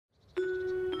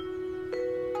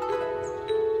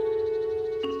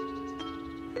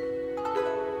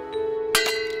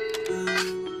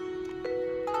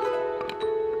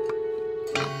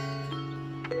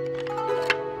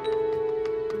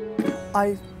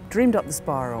I dreamed up the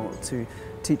spiral to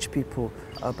teach people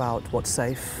about what's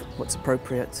safe, what's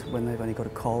appropriate when they've only got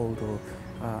a cold or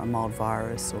a mild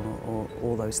virus, or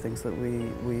all those things that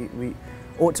we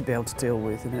ought to be able to deal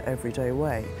with in an everyday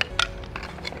way.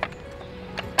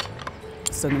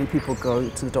 So many people go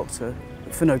to the doctor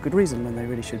for no good reason when they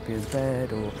really should be in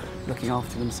bed or looking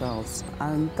after themselves.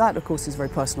 And that, of course, is very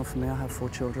personal for me. I have 4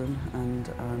 children, and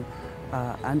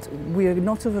we are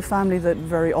not of a family that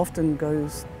very often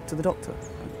goes to the doctor.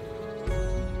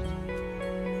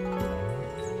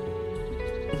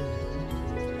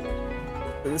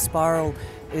 The spiral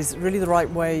is really the right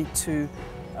way to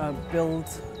build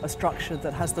a structure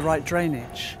that has the right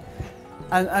drainage,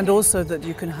 and also that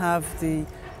you can have the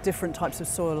different types of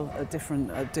soil at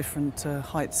different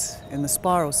heights in the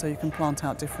spiral, so you can plant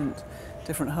out different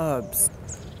herbs.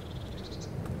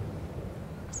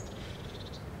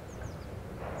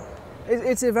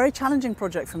 It's a very challenging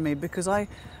project for me because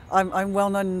I'm well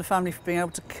known in the family for being able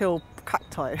to kill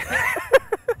cacti.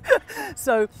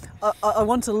 So I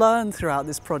want to learn throughout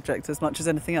this project as much as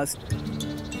anything else.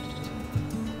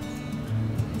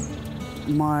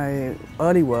 My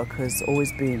early work has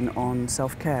always been on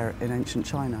self-care in ancient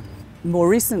China. More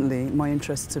recently, my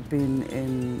interests have been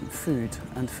in food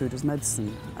and food as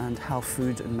medicine, and how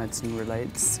food and medicine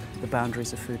relates, the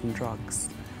boundaries of food and drugs.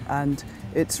 And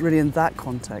it's really in that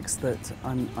context that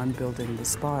I'm building the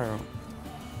spiral.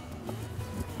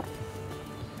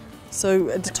 So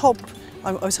at the top,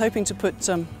 I was hoping to put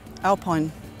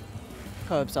alpine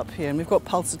herbs up here, and we've got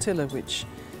pulsatilla, which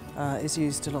is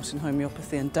used a lot in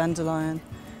homeopathy, and dandelion,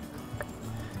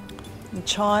 and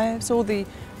chives. All the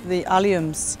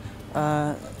alliums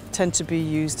tend to be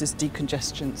used as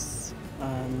decongestants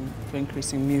for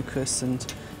increasing mucus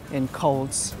and in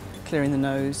colds, clearing the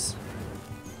nose.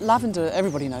 Lavender,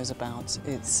 everybody knows about.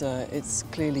 It's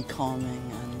clearly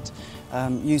calming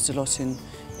and used a lot in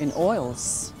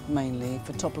oils, mainly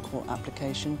for topical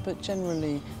application, but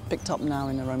generally picked up now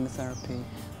in aromatherapy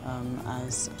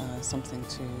as something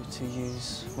to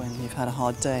use when you've had a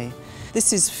hard day.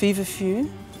 This is feverfew,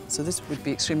 so this would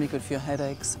be extremely good for your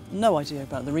headaches. No idea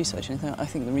about the research. I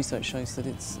think the research shows that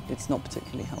it's not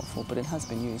particularly helpful, but it has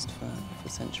been used for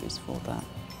centuries for that.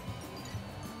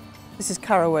 This is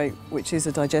caraway, which is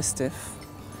a digestive,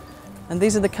 and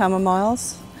these are the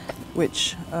camomiles,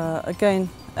 which again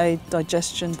aid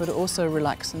digestion, but also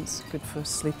relaxants, good for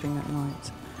sleeping at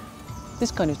night. This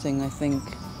kind of thing, I think,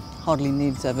 hardly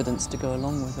needs evidence to go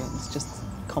along with it. It's just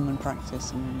common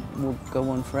practice and will go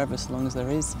on forever so long as there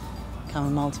is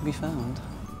chamomile to be found.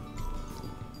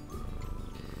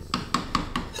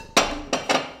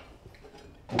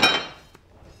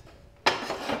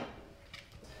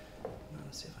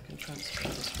 Let's see if I can transfer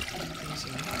this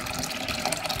easily.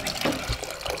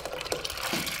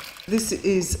 This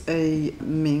is a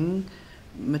Ming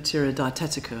materia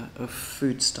dietetica of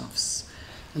foodstuffs,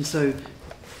 and so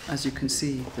as you can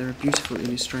see, there are beautiful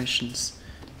illustrations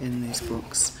in these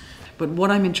books. But what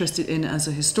I'm interested in as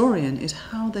a historian is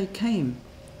how they came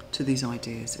to these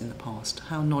ideas in the past,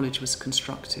 how knowledge was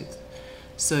constructed.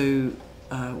 So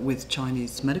with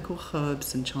Chinese medical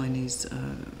herbs and Chinese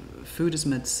food as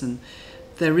medicine,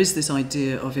 there is this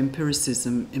idea of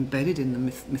empiricism embedded in the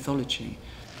mythology.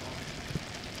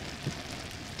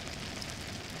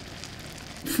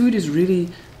 Food is really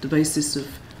the basis of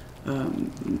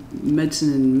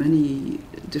medicine in many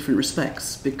different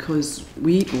respects because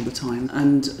we eat all the time,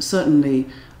 and certainly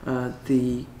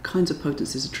the kinds of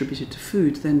potencies attributed to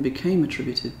food then became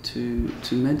attributed to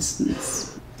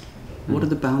medicines. What are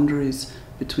the boundaries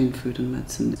between food and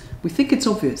medicine? We think it's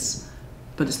obvious,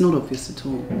 but it's not obvious at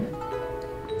all.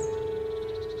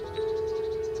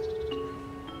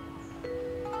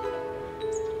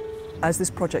 As this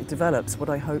project develops, what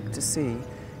I hope to see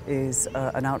is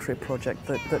an outreach project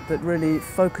that really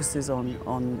focuses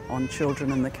on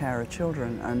children and the care of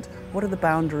children, and what are the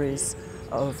boundaries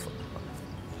of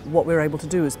what we're able to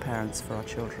do as parents for our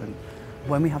children.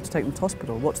 When we have to take them to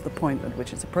hospital, what's the point at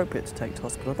which it's appropriate to take to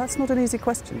hospital? That's not an easy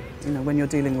question. You know, when you're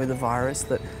dealing with a virus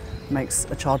that makes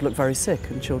a child look very sick,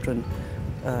 and children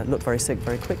look very sick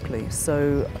very quickly.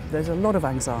 So there's a lot of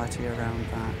anxiety around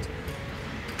that.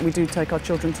 We do take our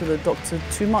children to the doctor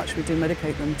too much, we do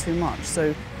medicate them too much.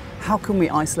 So how can we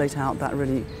isolate out that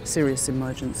really serious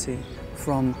emergency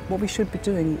from what we should be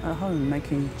doing at home,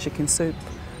 making chicken soup,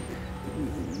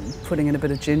 putting in a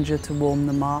bit of ginger to warm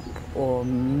them up, or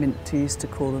mint teas to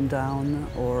cool them down,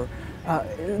 or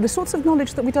the sorts of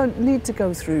knowledge that we don't need to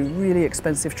go through really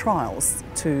expensive trials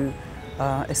to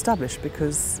establish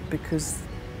because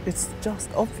it's just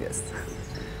obvious.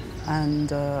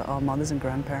 And our mothers and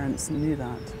grandparents knew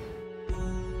that.